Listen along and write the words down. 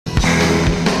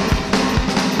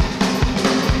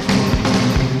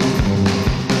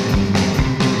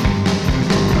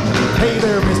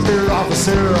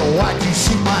officer, why'd you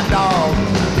shoot my dog?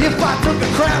 If I took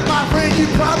a crap, my friend, you'd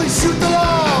probably shoot the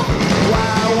law.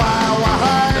 Why,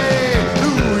 do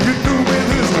you do me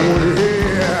this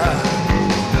way?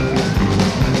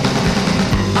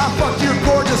 I fucked your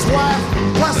gorgeous wife,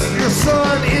 plus your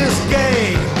son is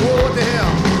gay. Whoa, what the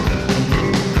hell?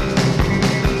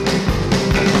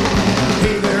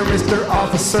 Hey there, Mr.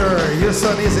 Officer, your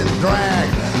son is in drag.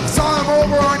 I saw him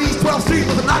over on East 12th Street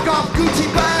with a knockoff Gucci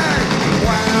bag.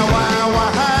 Why,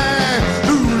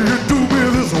 do you do me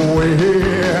this way?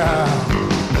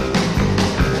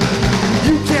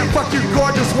 You can't fuck your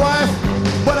gorgeous wife,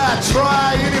 but I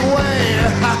try anyway.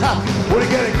 What do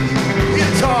you got? A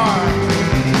guitar.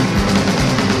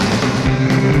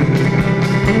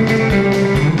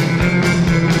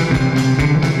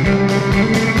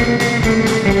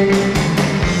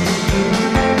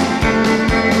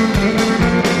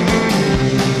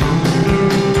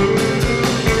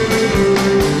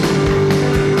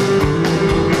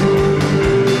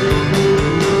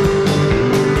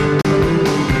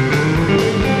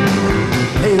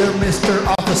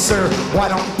 Officer, why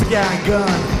don't you pick out a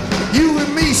gun? You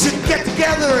and me should get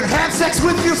together and have sex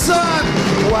with your son.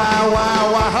 Why,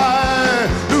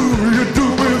 do you do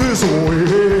me this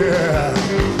way?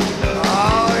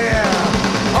 Oh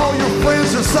yeah, all your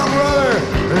friends are some brother,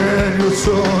 and your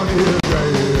son is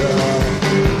gay.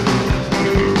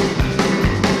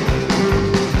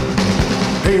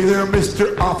 Hey there,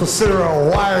 Mr. Officer,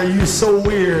 why are you so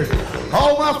weird?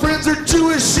 All my friends are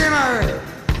Jewish and I...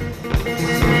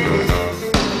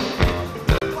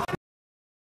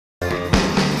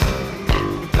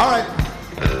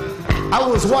 I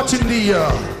was watching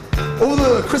over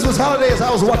the Christmas holidays,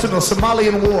 I was watching the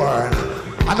Somalian War.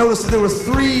 I noticed that there was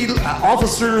 3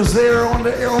 officers there on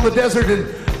the desert, and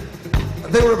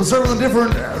they were observing the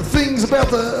different things about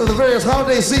the various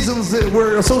holiday seasons that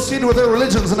were associated with their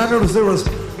religions. And I noticed there was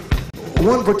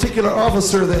one particular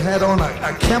officer that had on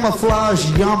a camouflage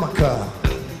yarmulke.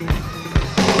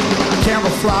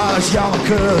 Camouflage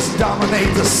yarmulkes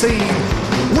dominate the scene.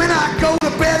 When I go to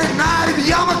bed at night, in the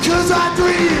yarmulkes I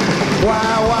dream. Why,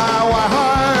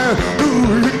 do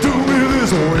you do me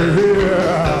this way?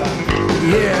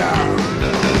 Yeah.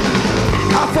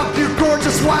 I fucked your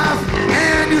gorgeous wife,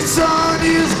 and your son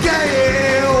is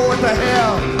gay. Oh, what the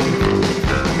hell?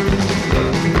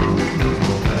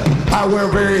 I wear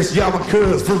various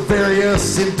yarmulkes for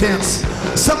various intents.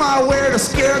 Some I wear to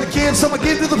scare the kids, some I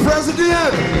give to the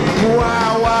president.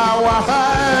 Why,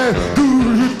 do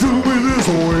you do me this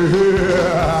way?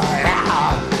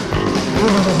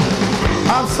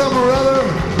 I'm some or other,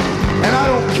 and I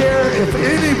don't care if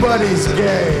anybody's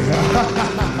gay.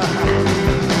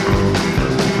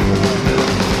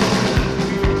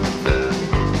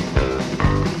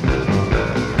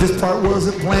 This part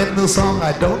wasn't planned in the song.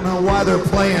 I don't know why they're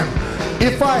playing.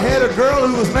 If I had a girl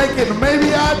who was naked,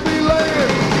 maybe I'd be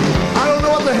laying. I don't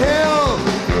know what the hell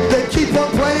they keep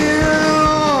on playing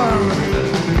on.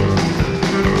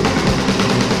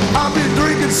 I've been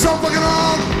drinking so fucking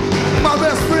long. My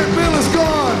best friend Bill is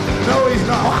gone. No, he's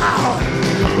not. Wow.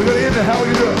 We're going to end it. How are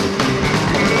you doing?